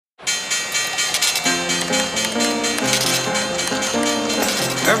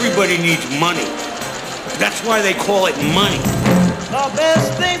Everybody needs money. That's why they call it money. The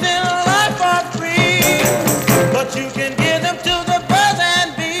best things in life are free, but you can give them to the birds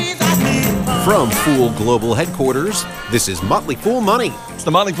and bees. From Fool Global Headquarters, this is Motley Fool Money. It's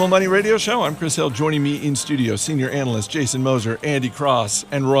the Motley Fool Money Radio Show. I'm Chris Hill. Joining me in studio, senior analyst Jason Moser, Andy Cross,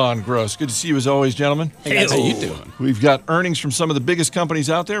 and Ron Gross. Good to see you as always, gentlemen. Hey guys, how you doing? We've got earnings from some of the biggest companies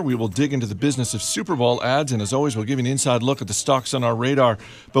out there. We will dig into the business of Super Bowl ads, and as always, we'll give you an inside look at the stocks on our radar.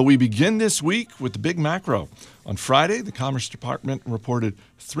 But we begin this week with the big macro. On Friday, the Commerce Department reported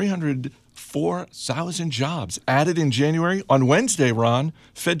 304,000 jobs added in January. On Wednesday, Ron,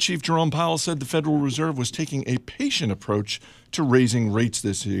 Fed Chief Jerome Powell said the Federal Reserve was taking a patient approach to raising rates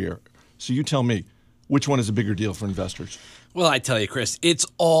this year. So you tell me, which one is a bigger deal for investors? Well, I tell you, Chris, it's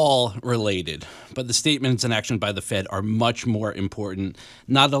all related. But the statements and actions by the Fed are much more important.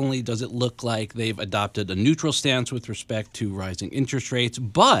 Not only does it look like they've adopted a neutral stance with respect to rising interest rates,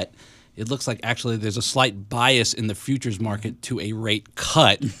 but it looks like actually there's a slight bias in the futures market to a rate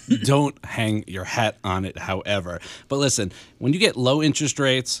cut. Don't hang your hat on it, however. But listen, when you get low interest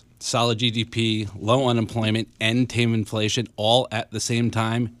rates, solid GDP, low unemployment, and tame inflation all at the same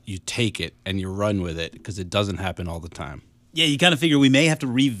time, you take it and you run with it because it doesn't happen all the time. Yeah, you kind of figure we may have to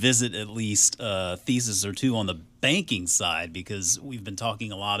revisit at least a thesis or two on the banking side because we've been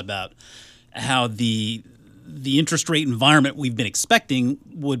talking a lot about how the interest rate environment we've been expecting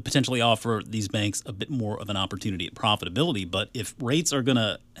would potentially offer these banks a bit more of an opportunity at profitability. But if rates are going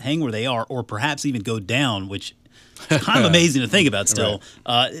to hang where they are or perhaps even go down, which is kind of amazing to think about still,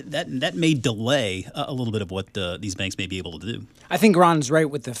 that may delay a little bit of what these banks may be able to do. I think Ron's right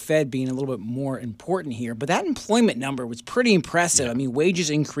with the Fed being a little bit more important here, but that employment number was pretty impressive. Yeah. I mean, wages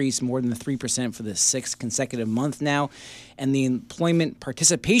increased more than the 3% for the sixth consecutive month now, and the employment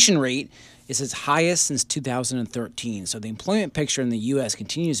participation rate is its highest since 2013. So the employment picture in the U.S.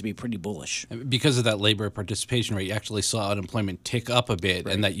 continues to be pretty bullish. Because of that labor participation rate, you actually saw unemployment tick up a bit,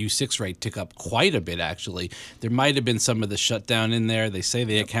 and that U6 rate tick up quite a bit, actually. There might have been some of the shutdown in there. They say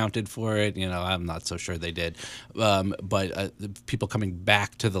they accounted for it. You know, I'm not so sure they did. But people coming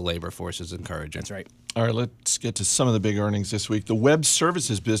back to the labor force is encouraging. That's right. All right, let's get to some of the big earnings this week. The web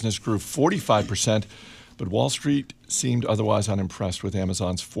services business grew 45%. But Wall Street seemed otherwise unimpressed with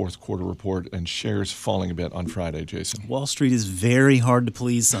Amazon's fourth quarter report and shares falling a bit on Friday, Jason. Wall Street is very hard to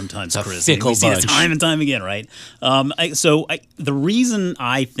please sometimes, Chris. We see it time and time again, right? The reason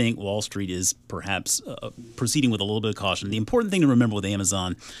I think Wall Street is perhaps proceeding with a little bit of caution, the important thing to remember with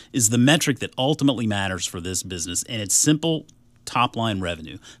Amazon is the metric that ultimately matters for this business, and it's simple top-line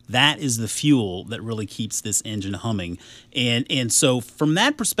revenue. That is the fuel that really keeps this engine humming. And so from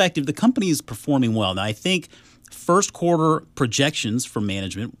that perspective, the company is performing well. Now, I think first quarter projections from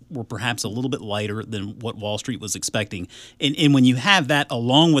management were perhaps a little bit lighter than what Wall Street was expecting. And when you have that,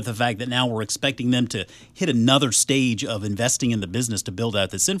 along with the fact that now we're expecting them to hit another stage of investing in the business to build out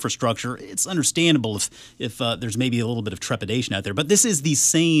this infrastructure, it's understandable if there's maybe a little bit of trepidation out there. But this is the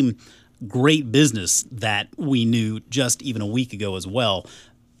same great business that we knew just even a week ago as well.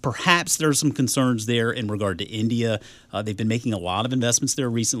 Perhaps there's some concerns there in regard to India. They've been making a lot of investments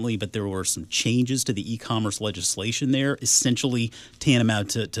there recently, but there were some changes to the e-commerce legislation there, essentially tantamount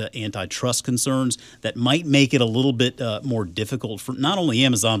to antitrust concerns that might make it a little bit more difficult for not only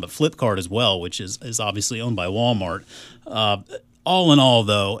Amazon, but Flipkart as well, which is obviously owned by Walmart. All in all,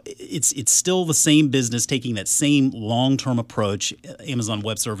 though, it's still the same business taking that same long-term approach. Amazon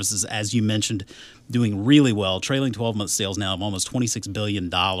Web Services, as you mentioned, doing really well. Trailing 12-month sales now of almost $26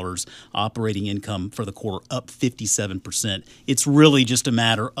 billion. Operating income for the quarter up 57%. It's really just a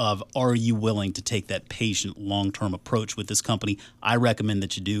matter of, are you willing to take that patient long-term approach with this company? I recommend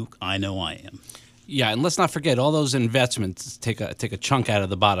that you do. I know I am. Yeah, and let's not forget, all those investments take a chunk out of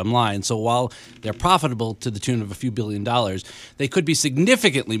the bottom line. So while they're profitable to the tune of a few $1 billion, they could be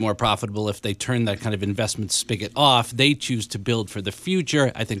significantly more profitable if they turn that kind of investment spigot off. They choose to build for the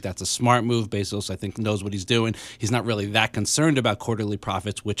future. I think that's a smart move. Bezos, I think, knows what he's doing. He's not really that concerned about quarterly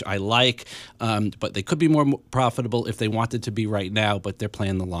profits, which I like. But they could be more profitable if they wanted to be right now, but they're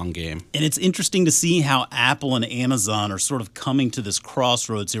playing the long game. And it's interesting to see how Apple and Amazon are sort of coming to this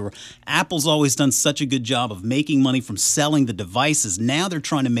crossroads here. Apple's always done such a good job of making money from selling the devices. Now they're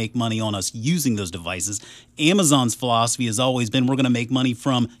trying to make money on us using those devices. Amazon's philosophy has always been we're going to make money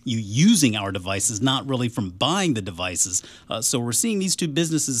from you using our devices, not really from buying the devices. So we're seeing these two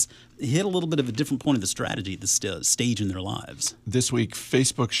businesses hit a little bit of a different point of the strategy at this stage in their lives. This week,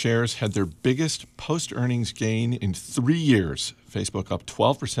 Facebook shares had their biggest post-earnings gain in 3 years. Facebook up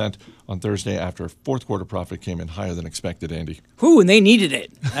 12% on Thursday after fourth quarter profit came in higher than expected, Andy. And they needed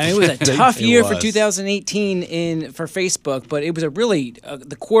it. I mean, it was a tough It year for was. 2018 for Facebook, but it was a really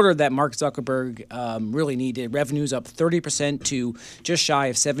the quarter that Mark Zuckerberg really needed. Revenues up 30% to just shy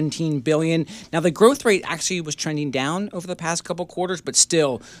of $17 billion. Now, the growth rate actually was trending down over the past couple quarters, but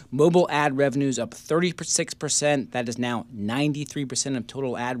still, mobile ad revenues up 36%. That is now 93% of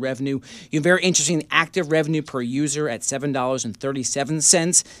total ad revenue. You have very interesting active revenue per user at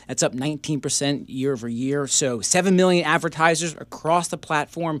 $7.37. That's up 19% year over year. So 7 million advertisers across the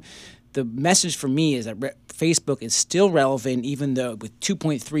platform. The message for me is that Facebook is still relevant, even though with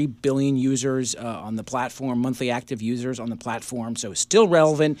 2.3 billion users on the platform, monthly active users on the platform, so it's still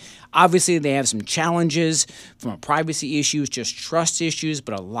relevant. Obviously, they have some challenges from a privacy issues, just trust issues,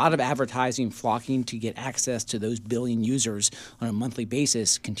 but a lot of advertising flocking to get access to those billion users on a monthly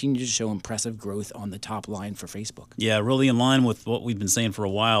basis continue to show impressive growth on the top line for Facebook. Yeah, really in line with what we've been saying for a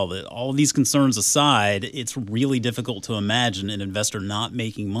while, that all of these concerns aside, it's really difficult to imagine an investor not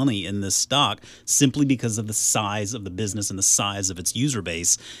making money in this stock simply because of the size of the business and the size of its user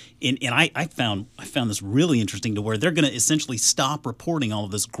base. And I found this really interesting, to where they're going to essentially stop reporting all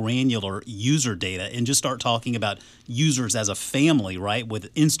of this granular user data and just start talking about users as a family, right,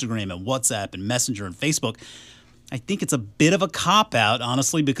 with Instagram and WhatsApp and Messenger and Facebook. I think it's a bit of a cop-out,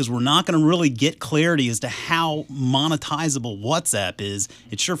 honestly, because we're not going to really get clarity as to how monetizable WhatsApp is.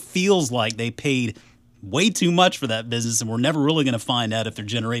 It sure feels like they paid way too much for that business, and we're never really going to find out if they're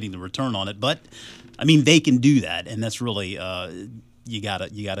generating the return on it. But, I mean, they can do that, and that's really you gotta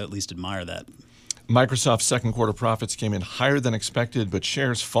at least admire that. Microsoft's second quarter profits came in higher than expected, but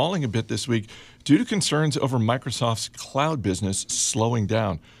shares falling a bit this week due to concerns over Microsoft's cloud business slowing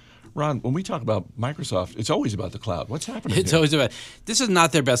down. Ron, when we talk about Microsoft, it's always about the cloud. What's happening It's here? always about. This is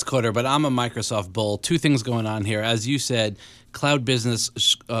not their best quarter, but I'm a Microsoft bull. Two things going on here. As you said, cloud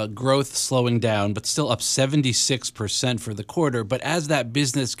business growth slowing down, but still up 76% for the quarter. But as that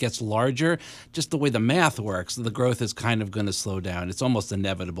business gets larger, just the way the math works, the growth is kind of going to slow down. It's almost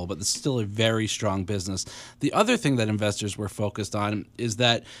inevitable, but it's still a very strong business. The other thing that investors were focused on is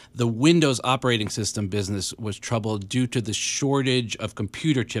that the Windows operating system business was troubled due to the shortage of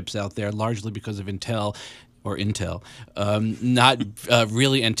computer chips out there, largely because of Intel, not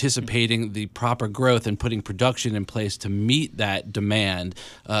really anticipating the proper growth and putting production in place to meet that demand.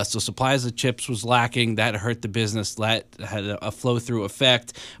 So supplies of chips was lacking. That hurt the business. That had a flow-through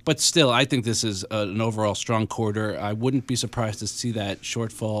effect. But still, I think this is an overall strong quarter. I wouldn't be surprised to see that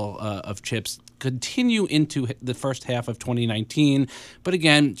shortfall of chips continue into the first half of 2019. But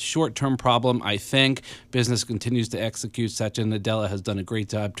again, short-term problem, I think. Business continues to execute. Satya Nadella has done a great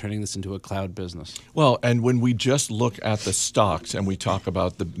job turning this into a cloud business. Well, and when we just look at the stocks and we talk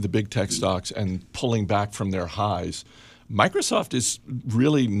about the big tech stocks and pulling back from their highs, Microsoft is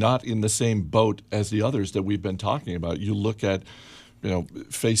really not in the same boat as the others that we've been talking about. You look at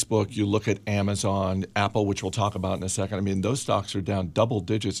Facebook, you look at Amazon, Apple, which we'll talk about in a second. I mean, those stocks are down double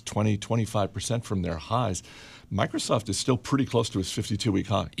digits, 20, 25% from their highs. Microsoft is still pretty close to its 52-week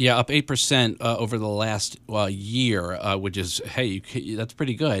high. Yeah, up 8% over the last year, which is, that's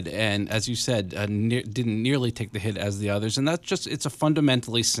pretty good. And as you said, didn't nearly take the hit as the others. And that's just, it's a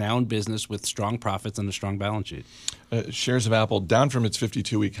fundamentally sound business with strong profits and a strong balance sheet. Shares of Apple down from its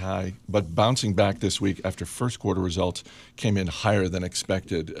 52-week high, but bouncing back this week after first quarter results came in higher than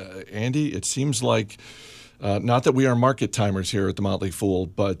expected. Andy, it seems like not that we are market timers here at the Motley Fool,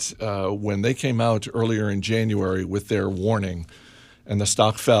 but when they came out earlier in January with their warning and the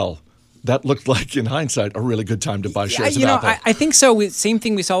stock fell, that looked like, in hindsight, a really good time to buy shares of Apple. I think so. Same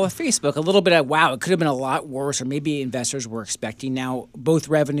thing we saw with Facebook. A little bit of, wow, it could have been a lot worse, or maybe investors were expecting. Now, both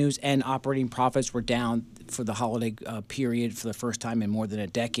revenues and operating profits were down for the holiday period for the first time in more than a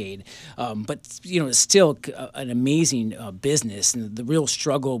decade. But, it's still an amazing business. And the real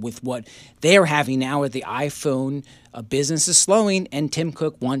struggle with what they are having now with the iPhone business is slowing, and Tim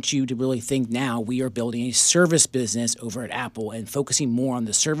Cook wants you to really think now we are building a service business over at Apple and focusing more on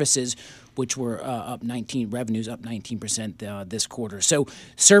the services, which were revenues up 19% this quarter. So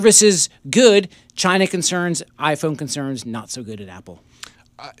services good, China concerns, iPhone concerns, not so good at Apple.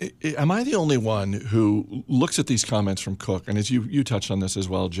 Am I the only one who looks at these comments from Cook, and as you touched on this as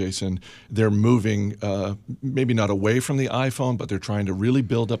well, Jason, they're moving maybe not away from the iPhone, but they're trying to really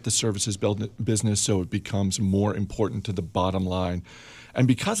build up the services business so it becomes more important to the bottom line. And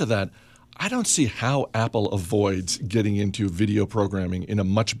because of that, I don't see how Apple avoids getting into video programming in a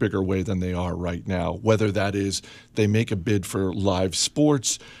much bigger way than they are right now, whether that is they make a bid for live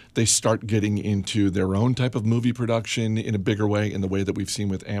sports, they start getting into their own type of movie production in a bigger way, in the way that we've seen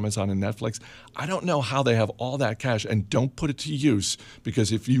with Amazon and Netflix. I don't know how they have all that cash and don't put it to use,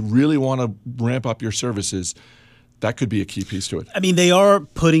 because if you really want to ramp up your services, that could be a key piece to it. I mean, they are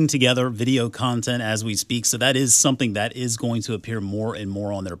putting together video content as we speak, so that is something that is going to appear more and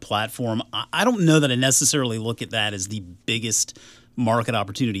more on their platform. I don't know that I necessarily look at that as the biggest market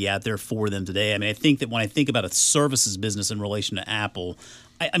opportunity out there for them today. I mean, I think that when I think about a services business in relation to Apple,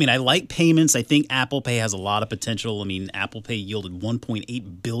 I mean, I like payments. I think Apple Pay has a lot of potential. I mean, Apple Pay yielded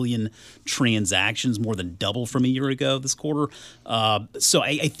 1.8 billion transactions, more than double from a year ago this quarter. So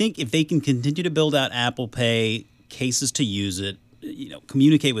I think if they can continue to build out Apple Pay, cases to use it,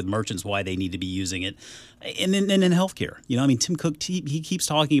 communicate with merchants why they need to be using it. And then in healthcare, I mean, Tim Cook, he keeps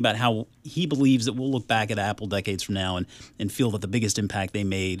talking about how he believes that we'll look back at Apple decades from now and feel that the biggest impact they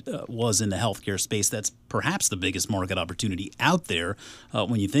made was in the healthcare space. That's perhaps the biggest market opportunity out there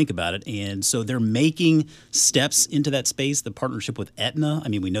when you think about it. And so they're making steps into that space. The partnership with Aetna, I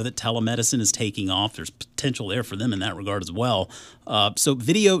mean, we know that telemedicine is taking off. There's potential there for them in that regard as well. So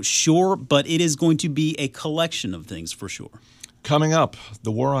video, sure, but it is going to be a collection of things for sure. Coming up,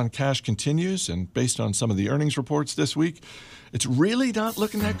 the war on cash continues, and based on some of the earnings reports this week, it's really not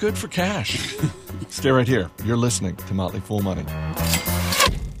looking that good for cash. Stay right here. You're listening to Motley Fool Money.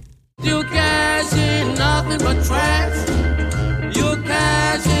 You cash in nothing but trash. You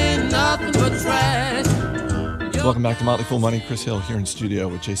cash in nothing but trash. Welcome back to Motley Fool Money. Chris Hill here in studio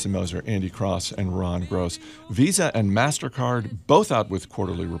with Jason Moser, Andy Cross, and Ron Gross. Visa and MasterCard both out with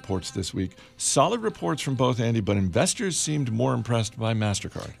quarterly reports this week. Solid reports from both, Andy, but investors seemed more impressed by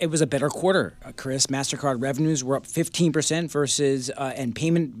MasterCard. It was a better quarter, Chris. MasterCard revenues were up 15% versus, and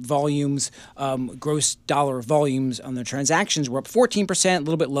payment volumes, gross dollar volumes on the transactions were up 14%, a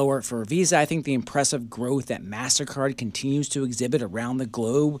little bit lower for Visa. I think the impressive growth that MasterCard continues to exhibit around the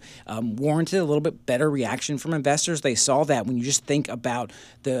globe warranted a little bit better reaction from investors. They saw that when you just think about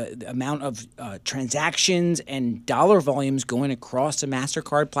the amount of transactions and dollar volumes going across the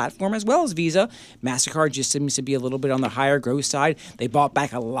MasterCard platform as well as Visa. MasterCard just seems to be a little bit on the higher growth side. They bought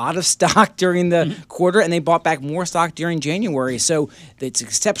back a lot of stock during the quarter, and they bought back more stock during January. So it's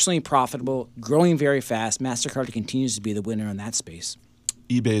exceptionally profitable, growing very fast. MasterCard continues to be the winner in that space.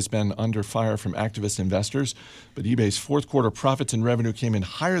 eBay's been under fire from activist investors, but eBay's fourth quarter profits and revenue came in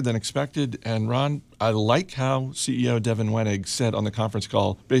higher than expected. And Ron, I like how CEO Devin Wenig said on the conference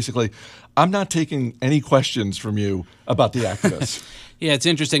call, basically, I'm not taking any questions from you about the activists. Yeah, it's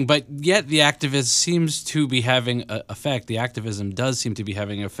interesting, but yet the activist seems to be having an effect. The activism does seem to be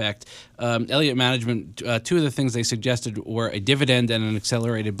having an effect. Elliott Management, two of the things they suggested were a dividend and an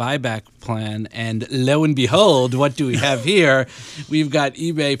accelerated buyback plan. And lo and behold, what do we have here? We've got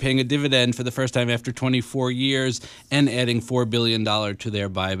eBay paying a dividend for the first time after 24 years and adding $4 billion to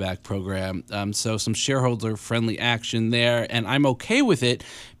their buyback program. So some shareholder-friendly action there, and I'm okay with it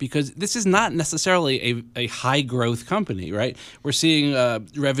because this is not necessarily a high-growth company, right? We're seeing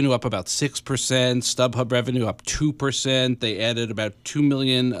revenue up about 6%, StubHub revenue up 2%. They added about 2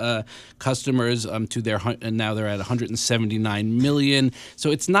 million customers to their, and now they're at 179 million.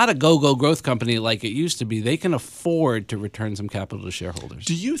 So it's not a go-go growth company like it used to be. They can afford to return some capital to shareholders.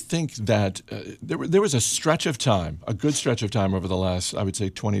 Do you think that there was a stretch of time, a good stretch of time over the last, I would say,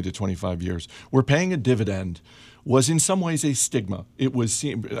 20 to 25 years, where paying a dividend was in some ways a stigma? It was,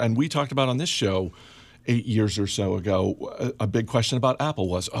 and we talked about on this show 8 years or so ago, a big question about Apple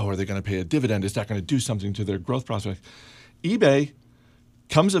was, are they going to pay a dividend? Is that going to do something to their growth prospects? eBay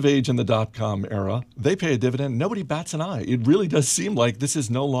comes of age in the dot-com era. They pay a dividend. Nobody bats an eye. It really does seem like this is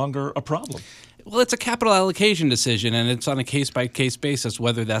no longer a problem. Well, it's a capital allocation decision, and it's on a case-by-case basis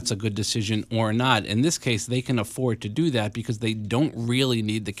whether that's a good decision or not. In this case, they can afford to do that because they don't really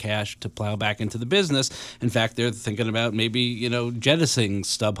need the cash to plow back into the business. In fact, they're thinking about maybe, jettisoning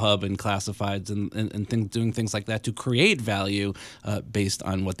StubHub and classifieds and doing things like that to create value based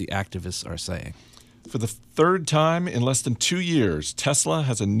on what the activists are saying. For the third time in less than 2 years, Tesla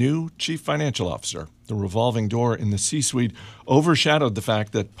has a new chief financial officer. The revolving door in the C-suite overshadowed the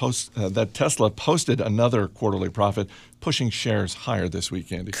fact that that Tesla posted another quarterly profit, pushing shares higher this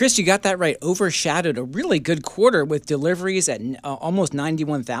week, Andy. Chris, you got that right. Overshadowed a really good quarter with deliveries at almost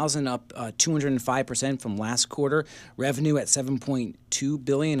 91,000, up 205% from last quarter. Revenue at $7.2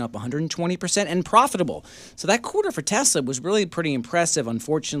 billion, up 120%, and profitable. So that quarter for Tesla was really pretty impressive.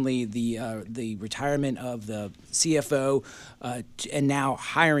 Unfortunately, the retirement of the CFO and now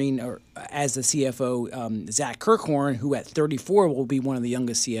hiring as the CFO CFO, Zach Kirkhorn, who at 34 will be one of the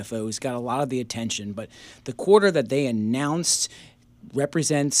youngest CFOs, got a lot of the attention. But the quarter that they announced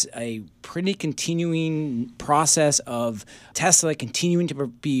represents a pretty continuing process of Tesla continuing to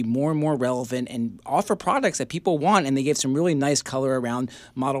be more and more relevant and offer products that people want. And they gave some really nice color around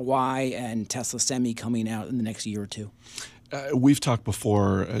Model Y and Tesla Semi coming out in the next year or two. We've talked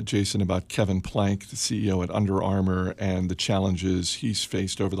before, Jason, about Kevin Plank, the CEO at Under Armour, and the challenges he's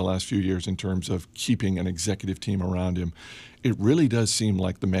faced over the last few years in terms of keeping an executive team around him. It really does seem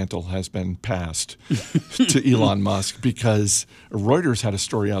like the mantle has been passed to Elon Musk, because Reuters had a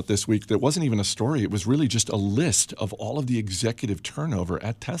story out this week that wasn't even a story. It was really just a list of all of the executive turnover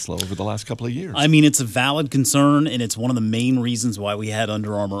at Tesla over the last couple of years. I mean, it's a valid concern, and it's one of the main reasons why we had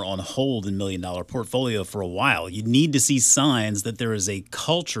Under Armour on hold in $1 Million Portfolio for a while. You need to see signs that there is a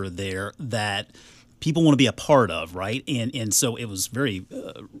culture there that people want to be a part of, right? And so it was very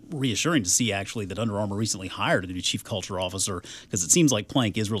reassuring to see, actually, that Under Armour recently hired a new chief culture officer, because it seems like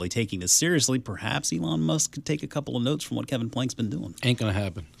Plank is really taking this seriously. Perhaps Elon Musk could take a couple of notes from what Kevin Plank's been doing. Ain't going to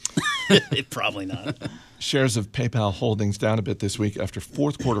happen. Probably not. Shares of PayPal holdings down a bit this week after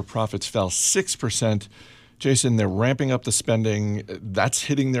fourth quarter profits fell 6%. Jason, they're ramping up the spending. That's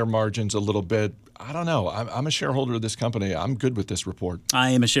hitting their margins a little bit. I don't know. I'm a shareholder of this company. I'm good with this report. I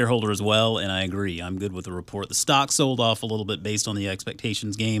am a shareholder as well, and I agree. I'm good with the report. The stock sold off a little bit based on the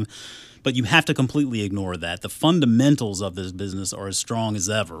expectations game, but you have to completely ignore that. The fundamentals of this business are as strong as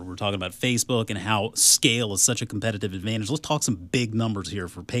ever. We're talking about Facebook and how scale is such a competitive advantage. Let's talk some big numbers here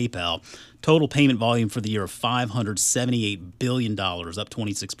for PayPal. Total payment volume for the year of $578 billion, up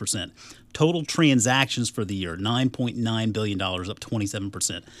 26%. Total transactions for the year, $9.9 billion, up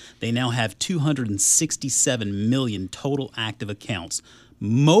 27%. They now have 267 million total active accounts.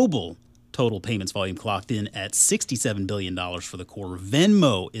 Mobile total payments volume clocked in at $67 billion for the quarter.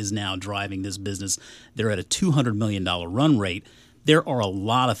 Venmo is now driving this business. They're at a $200 million run rate. There are a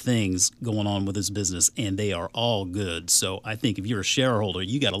lot of things going on with this business, and they are all good. So I think if you're a shareholder,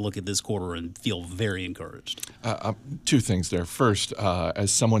 you got to look at this quarter and feel very encouraged. Two things there. First,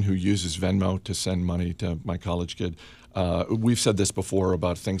 as someone who uses Venmo to send money to my college kid, we've said this before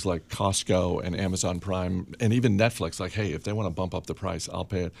about things like Costco and Amazon Prime and even Netflix. Like, hey, if they want to bump up the price, I'll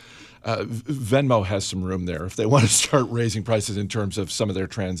pay it. Venmo has some room there if they want to start raising prices in terms of some of their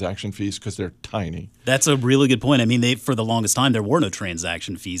transaction fees, because they're tiny. That's a really good point. I mean, for the longest time, there were no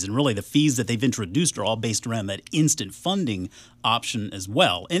transaction fees. And really, the fees that they've introduced are all based around that instant funding option as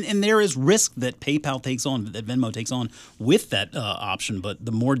well. And there is risk that PayPal takes on, that Venmo takes on with that option. But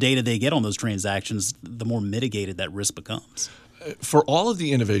the more data they get on those transactions, the more mitigated that risk becomes. For all of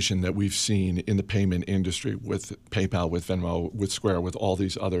the innovation that we've seen in the payment industry with PayPal, with Venmo, with Square, with all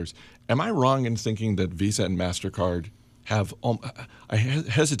these others, am I wrong in thinking that Visa and MasterCard have, I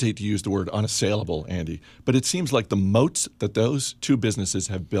hesitate to use the word unassailable, Andy, but it seems like the moats that those two businesses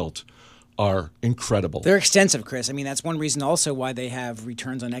have built are incredible. They're extensive, Chris. I mean, that's one reason also why they have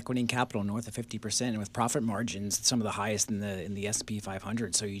returns on equity and capital north of 50%, and with profit margins some of the highest in the S&P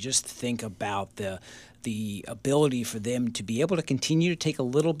 500. So you just think about the ability for them to be able to continue to take a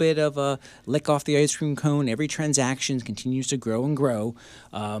little bit of a lick off the ice cream cone. Every transaction continues to grow and grow.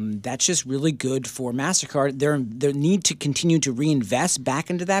 That's just really good for MasterCard. Their need to continue to reinvest back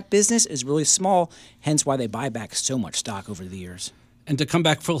into that business is really small, hence why they buy back so much stock over the years. And to come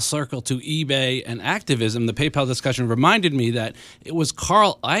back full circle to eBay and activism, the PayPal discussion reminded me that it was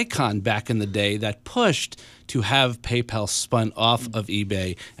Carl Icahn back in the day that pushed to have PayPal spun off of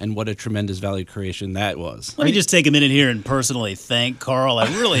eBay, and what a tremendous value creation that was. Let me just take a minute here and personally thank Carl. I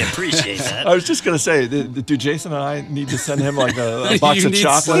really appreciate that. I was just going to say, do Jason and I need to send him like a box of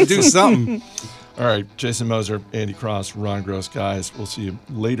chocolate? Do something. All right, Jason Moser, Andy Cross, Ron Gross, guys. We'll see you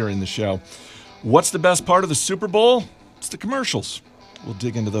later in the show. What's the best part of the Super Bowl? It's the commercials. We'll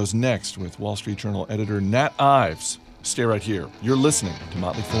dig into those next with Wall Street Journal editor Nat Ives. Stay right here. You're listening to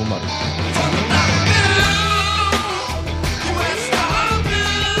Motley Fool Money.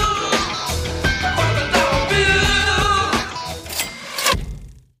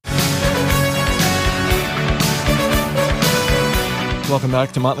 Welcome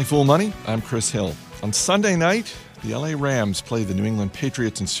back to Motley Fool Money. I'm Chris Hill. On Sunday night, the LA Rams play the New England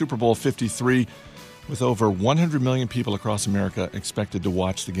Patriots in Super Bowl 53. With over 100 million people across America expected to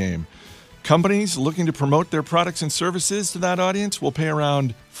watch the game. Companies looking to promote their products and services to that audience will pay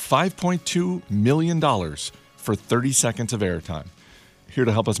around $5.2 million for 30 seconds of airtime. Here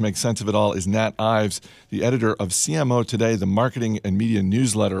to help us make sense of it all is Nat Ives, the editor of CMO Today, the marketing and media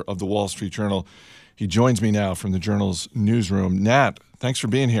newsletter of the Wall Street Journal. He joins me now from the Journal's newsroom. Nat, thanks for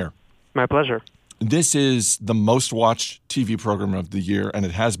being here. My pleasure. This is the most watched TV program of the year, and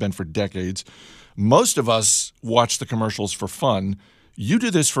it has been for decades. Most of us watch the commercials for fun. You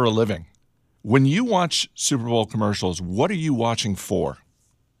do this for a living. When you watch Super Bowl commercials, what are you watching for?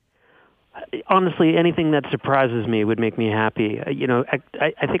 Honestly, anything that surprises me would make me happy.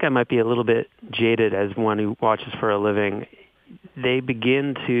 I think I might be a little bit jaded as one who watches for a living. They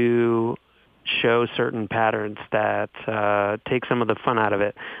begin to show certain patterns that take some of the fun out of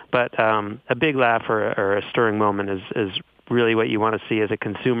it. But a big laugh or a stirring moment is really what you want to see as a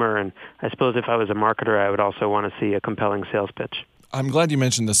consumer. And I suppose if I was a marketer, I would also want to see a compelling sales pitch. I'm glad you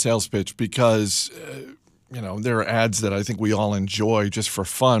mentioned the sales pitch because, there are ads that I think we all enjoy just for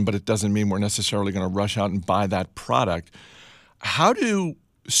fun, but it doesn't mean we're necessarily going to rush out and buy that product. How do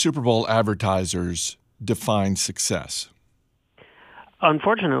Super Bowl advertisers define success?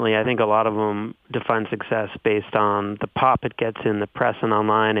 Unfortunately, I think a lot of them define success based on the pop it gets in the press and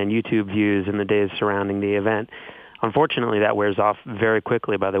online and YouTube views in the days surrounding the event. Unfortunately, that wears off very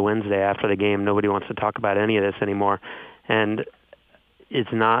quickly by the Wednesday after the game. Nobody wants to talk about any of this anymore. And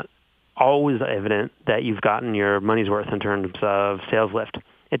it's not always evident that you've gotten your money's worth in terms of sales lift.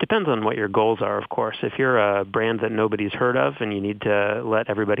 It depends on what your goals are, of course. If you're a brand that nobody's heard of and you need to let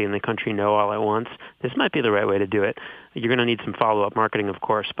everybody in the country know all at once, this might be the right way to do it. You're going to need some follow-up marketing, of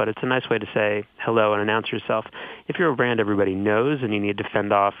course, but it's a nice way to say hello and announce yourself. If you're a brand everybody knows and you need to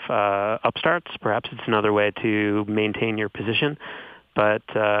fend off upstarts, perhaps it's another way to maintain your position. But,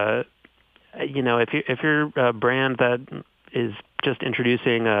 if you're a brand that is just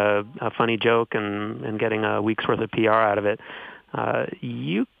introducing a funny joke and getting a week's worth of PR out of it,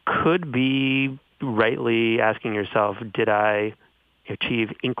 you could be rightly asking yourself, did I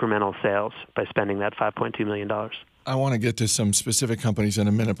achieve incremental sales by spending that $5.2 million? I want to get to some specific companies in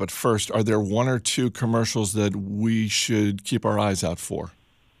a minute, but first, are there one or two commercials that we should keep our eyes out for?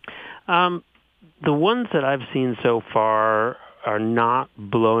 The ones that I've seen so far are not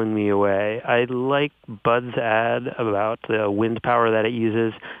blowing me away. I like Bud's ad about the wind power that it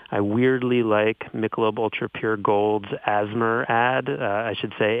uses. I weirdly like Michelob Ultra Pure Gold's ASMR ad. I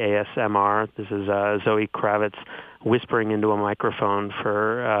should say ASMR. This is Zoe Kravitz whispering into a microphone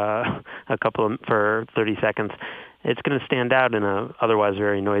for 30 seconds. It's going to stand out in a otherwise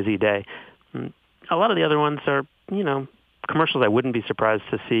very noisy day. A lot of the other ones are, commercials I wouldn't be surprised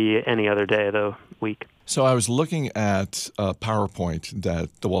to see any other day of the week. So I was looking at a PowerPoint that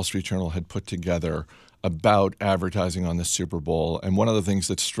the Wall Street Journal had put together about advertising on the Super Bowl. And one of the things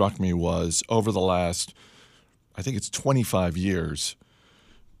that struck me was over the last, I think it's 25 years,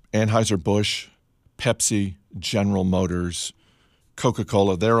 Anheuser-Busch, Pepsi, General Motors,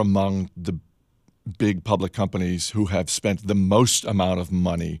 Coca-Cola, they're among the big public companies who have spent the most amount of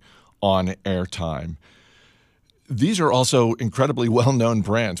money on airtime. These are also incredibly well-known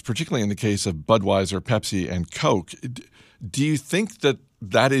brands, particularly in the case of Budweiser, Pepsi, and Coke. Do you think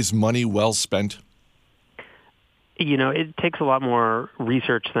that is money well spent? It takes a lot more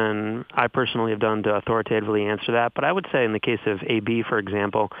research than I personally have done to authoritatively answer that. But I would say in the case of AB, for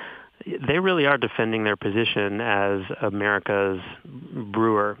example, they really are defending their position as America's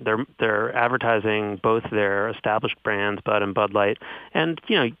brewer. They're advertising both their established brands, Bud and Bud Light, and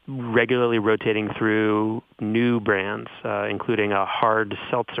regularly rotating through new brands, including a hard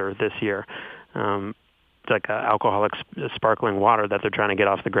seltzer this year. It's like an alcoholic sparkling water that they're trying to get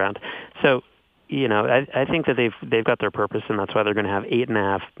off the ground. So, I think that they've got their purpose, and that's why they're going to have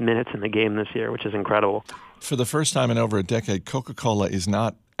 8.5 minutes in the game this year, which is incredible. For the first time in over a decade, Coca-Cola is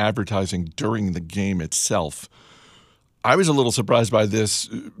not advertising during the game itself. I was a little surprised by this,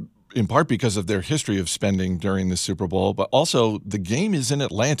 in part because of their history of spending during the Super Bowl, but also the game is in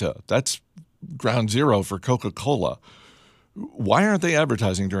Atlanta. That's ground zero for Coca-Cola. Why aren't they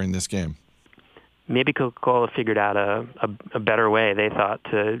advertising during this game? Maybe Coca-Cola figured out a better way, they thought,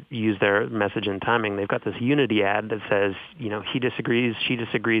 to use their message and timing. They've got this unity ad that says, he disagrees, she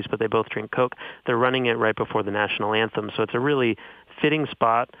disagrees, but they both drink Coke. They're running it right before the national anthem, so it's a really fitting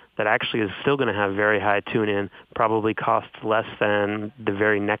spot that actually is still going to have very high tune-in, probably costs less than the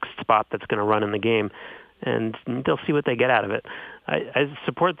very next spot that's going to run in the game, and they'll see what they get out of it. I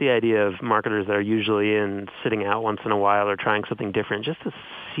support the idea of marketers that are usually in sitting out once in a while or trying something different just to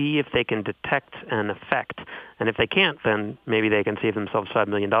see if they can detect an effect. And if they can't, then maybe they can save themselves $5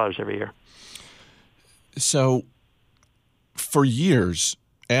 million every year. So for years,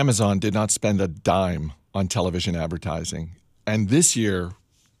 Amazon did not spend a dime on television advertising. And this year,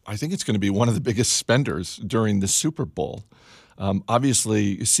 I think it's going to be one of the biggest spenders during the Super Bowl.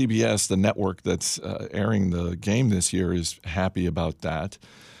 Obviously, CBS, the network that's airing the game this year, is happy about that.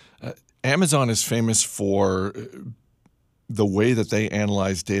 Amazon is famous for the way that they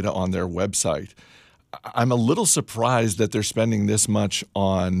analyze data on their website, I'm a little surprised that they're spending this much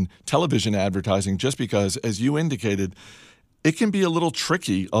on television advertising just because, as you indicated, it can be a little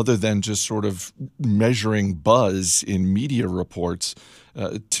tricky other than just sort of measuring buzz in media reports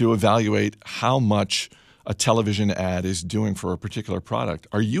to evaluate how much a television ad is doing for a particular product.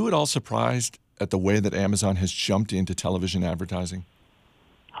 Are you at all surprised at the way that Amazon has jumped into television advertising?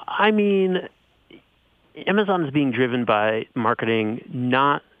 I mean, Amazon is being driven by marketing,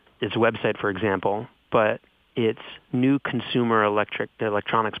 not its website, for example, but its new consumer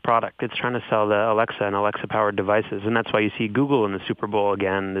electronics product. It's trying to sell the Alexa and Alexa-powered devices, and that's why you see Google in the Super Bowl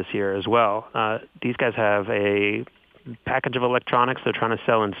again this year as well. These guys have a package of electronics they're trying to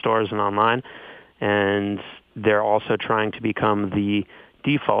sell in stores and online, and they're also trying to become the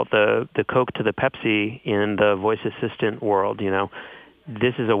default, the Coke to the Pepsi in the voice assistant world. You know,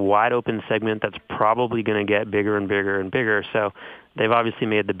 this is a wide open segment that's probably going to get bigger and bigger and bigger. So they've obviously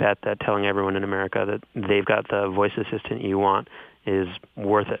made the bet that telling everyone in America that they've got the voice assistant you want is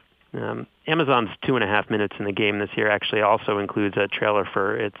worth it. Amazon's 2.5 minutes in the game this year actually also includes a trailer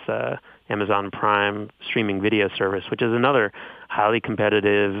for its Amazon Prime streaming video service, which is another highly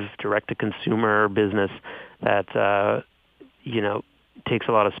competitive direct-to-consumer business that takes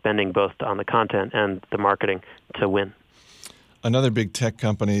a lot of spending both on the content and the marketing to win. Another big tech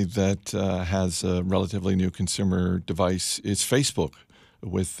company that has a relatively new consumer device is Facebook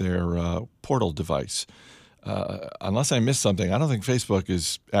with their Portal device. Unless I missed something, I don't think Facebook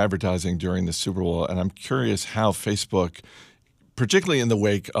is advertising during the Super Bowl, and I'm curious how Facebook, particularly in the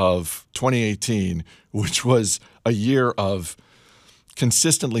wake of 2018, which was a year of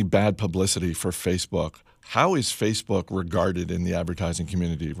consistently bad publicity for Facebook, how is Facebook regarded in the advertising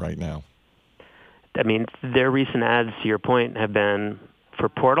community right now? I mean, their recent ads, to your point, have been for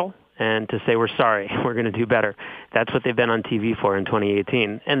Portal and to say, we're sorry, we're going to do better. That's what they've been on TV for in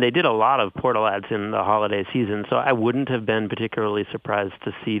 2018. And they did a lot of Portal ads in the holiday season, so I wouldn't have been particularly surprised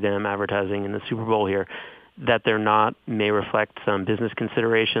to see them advertising in the Super Bowl here. That they're not may reflect some business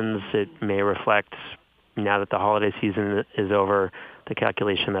considerations. It may reflect, now that the holiday season is over, the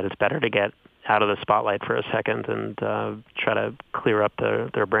calculation that it's better to get out of the spotlight for a second and try to clear up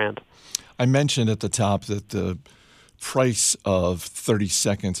their brand. I mentioned at the top that the price of 30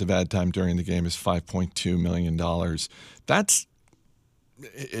 seconds of ad time during the game is $5.2 million. That's,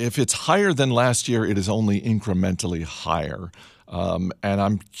 if it's higher than last year, it is only incrementally higher. And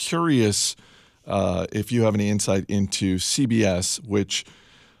I'm curious if you have any insight into CBS, which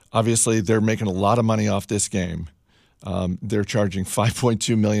obviously they're making a lot of money off this game. They're charging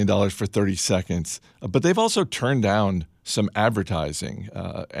 $5.2 million for 30 seconds, but they've also turned down some advertising.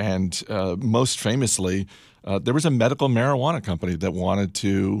 And most famously, there was a medical marijuana company that wanted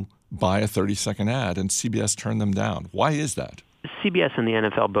to buy a 30-second ad, and CBS turned them down. Why is that? CBS and the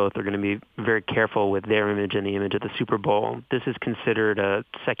NFL both are going to be very careful with their image and the image of the Super Bowl. This is considered a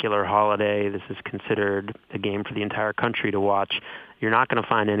secular holiday. This is considered a game for the entire country to watch. You're not going to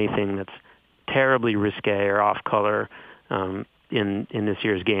find anything that's terribly risque or off-color in this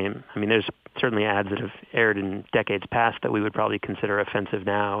year's game. I mean, there's certainly ads that have aired in decades past that we would probably consider offensive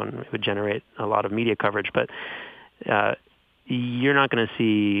now, and it would generate a lot of media coverage. But you're not going to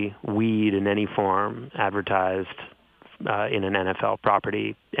see weed in any form advertised in an NFL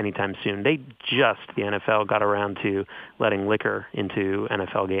property anytime soon. The NFL got around to letting liquor into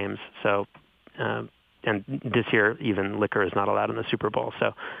NFL games. So, and this year, even liquor is not allowed in the Super Bowl.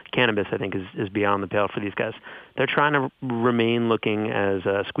 So cannabis, I think, is beyond the pale for these guys. They're trying to remain looking as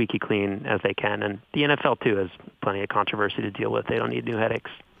squeaky clean as they can. And the NFL, too, has plenty of controversy to deal with. They don't need new headaches.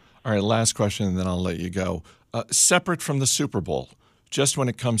 All right, last question, and then I'll let you go. Separate from the Super Bowl, just when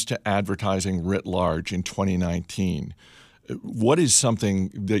it comes to advertising writ large in 2019, what is something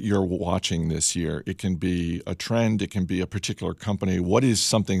that you're watching this year? It can be a trend. It can be a particular company. What is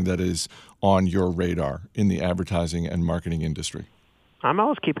something that is on your radar in the advertising and marketing industry? I'm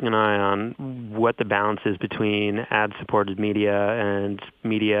always keeping an eye on what the balance is between ad-supported media and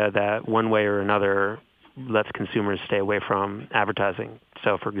media that one way or another lets consumers stay away from advertising.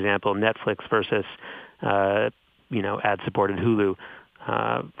 So, for example, Netflix versus ad-supported Hulu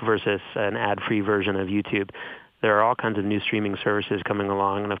versus an ad-free version of YouTube. There are all kinds of new streaming services coming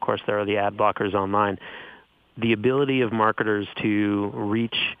along, and of course there are the ad blockers online. The ability of marketers to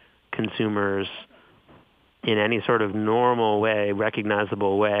reach consumers in any sort of normal way,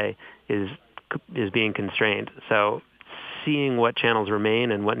 recognizable way, is being constrained. So seeing what channels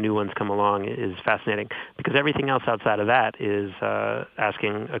remain and what new ones come along is fascinating, because everything else outside of that is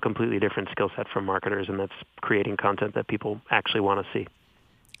asking a completely different skill set from marketers, and that's creating content that people actually want to see.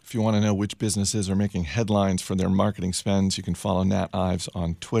 If you want to know which businesses are making headlines for their marketing spends, you can follow Nat Ives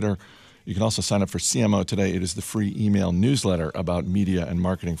on Twitter. You can also sign up for CMO Today. It is the free email newsletter about media and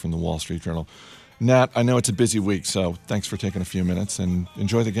marketing from the Wall Street Journal. Nat, I know it's a busy week, so thanks for taking a few minutes and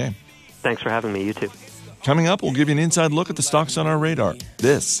enjoy the game. Thanks for having me. You too. Coming up, we'll give you an inside look at the stocks on our radar.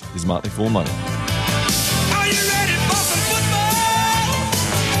 This is Motley Fool Money. Are you ready for some football?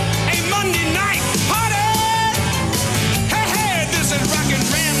 A Monday night party? Hey, this is Rockin'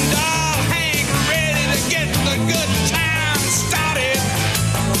 Randall Hank, ready to get the good time started.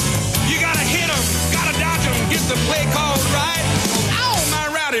 You gotta hit 'em, gotta dodge 'em, get the play called right. All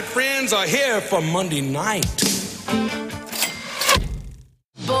my rowdy friends are here for Monday night.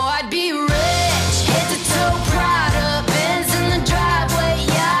 Boy, I'd be rich, head to toe, Prada, Benz in the driveway,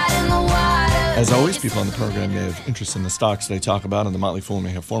 yacht in the water. As always, people on the program may have interest in the stocks they talk about, and the Motley Fool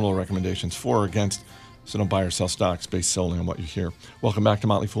may have formal recommendations for or against, so don't buy or sell stocks based solely on what you hear. Welcome back to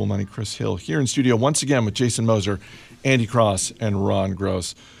Motley Fool Money. Chris Hill here in studio once again with Jason Moser, Andy Cross, and Ron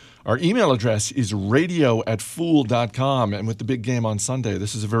Gross. Our email address is radio@fool.com, and with the big game on Sunday,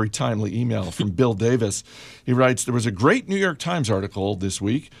 this is a very timely email from Bill Davis. He writes, there was a great New York Times article this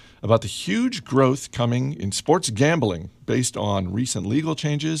week about the huge growth coming in sports gambling based on recent legal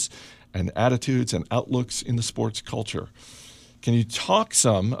changes and attitudes and outlooks in the sports culture. Can you talk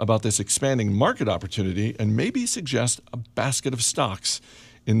some about this expanding market opportunity and maybe suggest a basket of stocks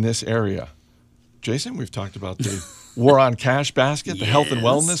in this area? Jason, we've talked about the war on cash basket, the health and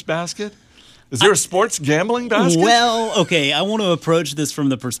wellness basket. Is there a sports gambling basket? Well, okay, I want to approach this from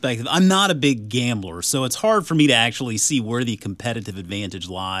the perspective, I'm not a big gambler, so it's hard for me to actually see where the competitive advantage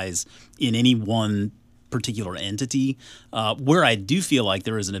lies in any one particular entity. Where I do feel like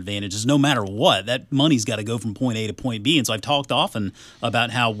there is an advantage is no matter what, that money's got to go from point A to point B. And so I've talked often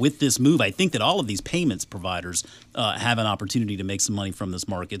about how with this move, I think that all of these payments providers have an opportunity to make some money from this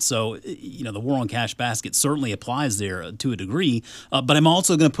market. So, the war on cash basket certainly applies there to a degree. But I'm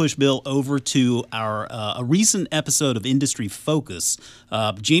also going to push Bill over to our a recent episode of Industry Focus.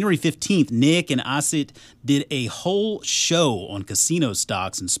 January 15th, Nick and Asit did a whole show on casino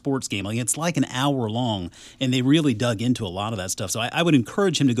stocks and sports gambling. It's like an hour long, and they really dug into a lot of that stuff. So I would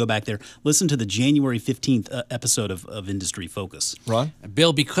encourage him to go back there, listen to the January 15th episode of Industry Focus. Ron?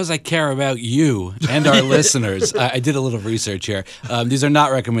 Bill, because I care about you and our listeners, I did a little research here. These are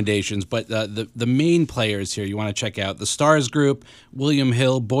not recommendations, but the main players here you want to check out: the Stars Group, William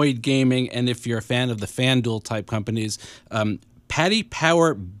Hill, Boyd Gaming, and if you're a fan of the FanDuel type companies, Paddy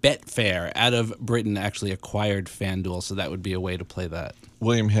Power Betfair out of Britain actually acquired FanDuel, so that would be a way to play that.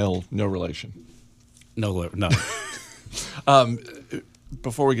 William Hill, no relation. No.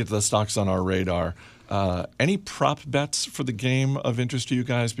 Before we get to the stocks on our radar, any prop bets for the game of interest to you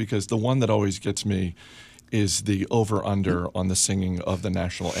guys? Because the one that always gets me is the over-under on the singing of the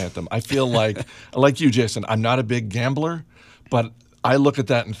national anthem. I feel like you, Jason, I'm not a big gambler, but I look at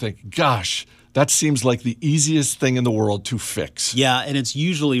that and think, gosh, that seems like the easiest thing in the world to fix. Yeah, and it's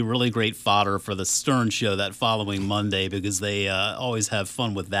usually really great fodder for the Stern Show that following Monday because they always have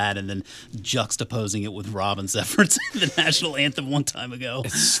fun with that and then juxtaposing it with Robin's efforts in the national anthem one time ago.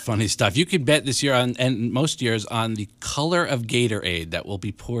 It's funny stuff. You could bet this year on, and most years, on the color of Gatorade that will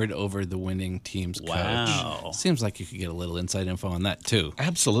be poured over the winning team's Wow. coach. Seems like you could get a little inside info on that, too.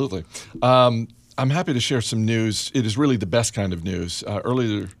 Absolutely. I'm happy to share some news. It is really the best kind of news.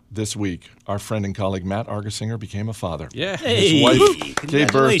 Earlier this week, our friend and colleague Matt Argersinger became a father. Yeah. His wife gave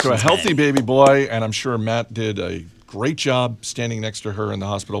birth to a healthy baby boy, and I'm sure Matt did a great job standing next to her in the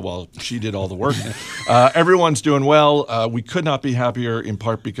hospital while she did all the work. Everyone's doing well. We could not be happier, in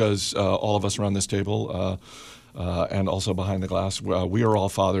part because all of us around this table and also behind the glass, we are all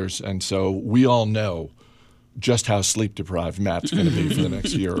fathers, and so we all know just how sleep deprived Matt's going to be for the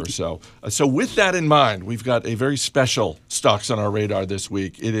next year or so. So with that in mind, we've got a very special stocks on our radar this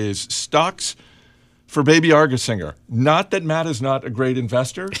week. It is stocks for baby Argersinger. Not that Matt is not a great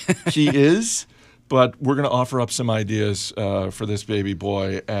investor. He is. But we're going to offer up some ideas for this baby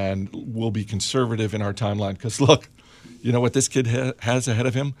boy, and we'll be conservative in our timeline. Because look, you know what this kid has ahead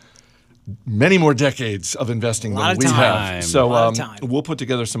of him? Many more decades of investing than we have. So we'll put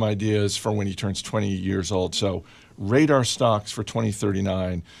together some ideas for when he turns 20 years old. So radar stocks for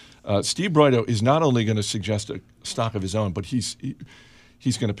 2039. Steve Broido is not only going to suggest a stock of his own, but he's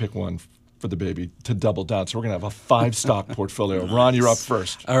going to pick one for the baby to double down. So we're going to have a 5-stock portfolio. Ron, you're up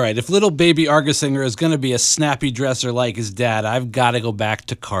first. All right, if little baby Argersinger is going to be a snappy dresser like his dad, I've got to go back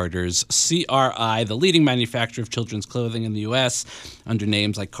to Carter's. CRI, the leading manufacturer of children's clothing in the U.S., under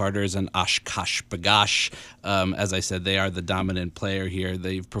names like Carter's and Oshkosh B'gosh. As I said, they are the dominant player here.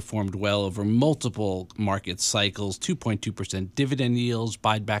 They've performed well over multiple market cycles, 2.2% dividend yields,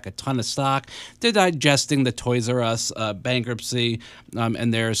 buying back a ton of stock. They're digesting the Toys R Us bankruptcy,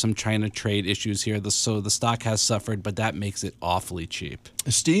 and there are some China trade issues here. So the stock has suffered, but that makes it awfully cheap.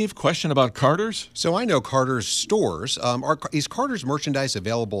 Steve, question about Carter's? So I know Carter's stores. Is Carter's merchandise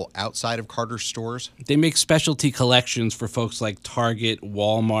available outside of Carter's stores? They make specialty collections for folks like Target,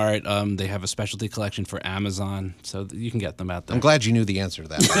 Walmart. They have a specialty collection for Amazon, so you can get them out there. I'm glad you knew the answer to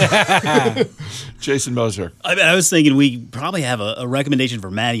that. Jason Moser. I was thinking we probably have a recommendation for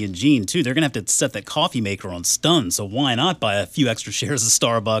Maddie and Jean, too. They're going to have to set that coffee maker on stun, so why not buy a few extra shares of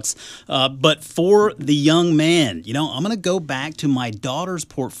Starbucks? But for the young man, I'm going to go back to my daughter's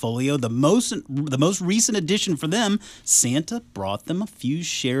portfolio. The most recent addition for them, Santa brought them a few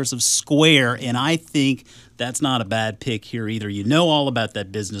shares of Square, and I think that's not a bad pick here either. You know all about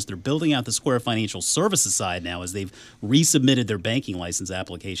that business. They're building out the Square Financial Services side now as they've resubmitted their banking license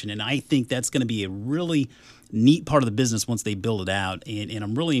application, and I think that's going to be a really neat part of the business once they build it out, and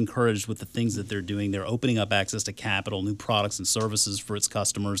I'm really encouraged with the things that they're doing. They're opening up access to capital, new products and services for its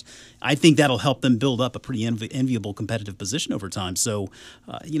customers. I think that'll help them build up a pretty enviable competitive position over time. So,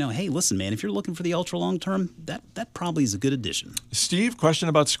 hey, listen, man, if you're looking for the ultra long term, that probably is a good addition. Steve, question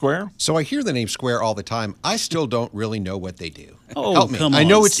about Square? So I hear the name Square all the time. I still don't really know what they do. Oh, help me. come I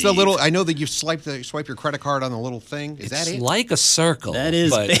know on, it's Steve. I know that you swipe your credit card on the little thing. Is that It's it? like a circle. That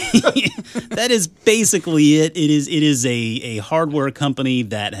is but that is basically it. It is a hardware company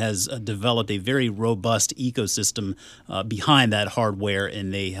that has developed a very robust ecosystem behind that hardware,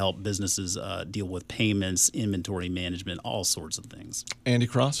 and they help businesses deal with payments, inventory management, all sorts of things. Andy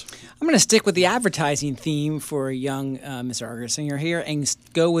Cross? I'm going to stick with the advertising theme for young Mr. Argersinger here and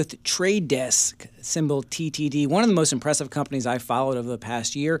go with Trade Desk, symbol TTD, one of the most impressive companies I followed over the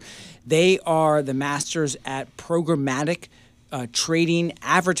past year. They are the masters at programmatic trading,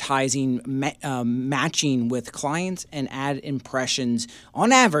 advertising, matching with clients and ad impressions.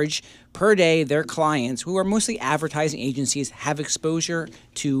 On average, per day, their clients, who are mostly advertising agencies, have exposure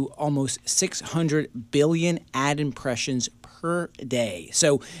to almost 600 billion ad impressions per day.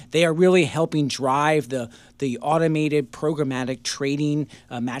 So they are really helping drive the automated programmatic trading,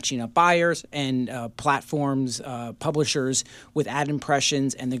 matching up buyers and platforms, publishers with ad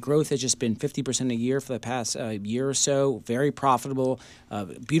impressions. And the growth has just been 50% a year for the past year or so. Very profitable,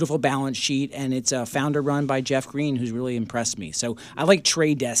 beautiful balance sheet. And it's founder run by Jeff Green, who's really impressed me. So I like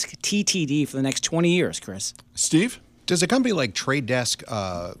Trade Desk, TTD, for the next 20 years, Chris. Steve? Does a company like Trade Desk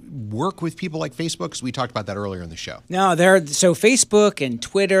work with people like Facebook? Because we talked about that earlier in the show. No, so Facebook and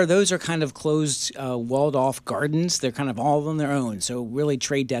Twitter, those are kind of closed, walled-off gardens. They're kind of all on their own. So really,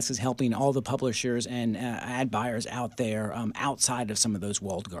 Trade Desk is helping all the publishers and ad buyers out there outside of some of those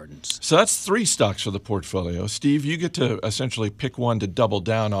walled gardens. So that's 3 stocks for the portfolio. Steve, you get to essentially pick one to double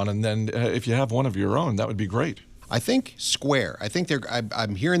down on, and then if you have one of your own, that would be great. I think Square. I think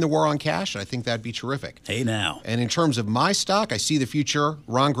I'm hearing the war on cash, and I think that'd be terrific. Hey, now. And in terms of my stock, I see the future.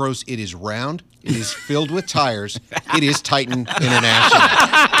 Ron Gross, it is round. It is filled with tires. It is Titan International.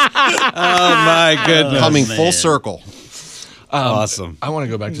 oh, my goodness. Coming full circle. Awesome. I want to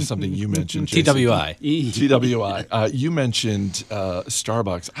go back to something you mentioned, Jason. TWI. You mentioned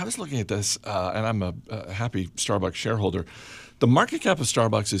Starbucks. I was looking at this, and I'm a happy Starbucks shareholder. The market cap of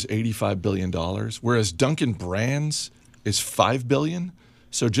Starbucks is $85 billion, whereas Dunkin' Brands is $5 billion.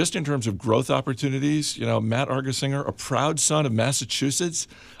 So just in terms of growth opportunities, Matt Argersinger, a proud son of Massachusetts,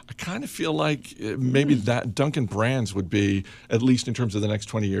 I kind of feel like maybe that Dunkin' Brands would be, at least in terms of the next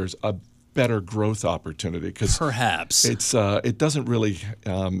 20 years, a better growth opportunity. Because perhaps it doesn't really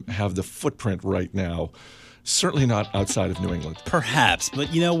have the footprint right now. Certainly not outside of New England. Perhaps,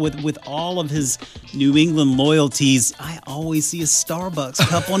 but with all of his New England loyalties, I always see a Starbucks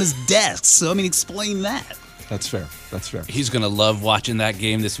cup on his desk. So, explain that. That's fair. That's fair. He's going to love watching that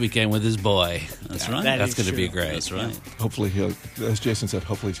game this weekend with his boy. That's right. That's going to be great. That's right. Hopefully, as Jason said,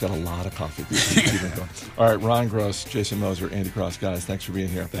 hopefully he's got a lot of coffee. All right, Ron Gross, Jason Moser, Andy Cross, guys, thanks for being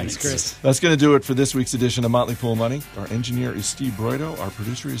here. Thanks, Chris. That's going to do it for this week's edition of Motley Fool Money. Our engineer is Steve Broido. Our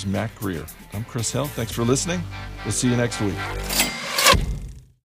producer is Matt Greer. I'm Chris Hill. Thanks for listening. We'll see you next week.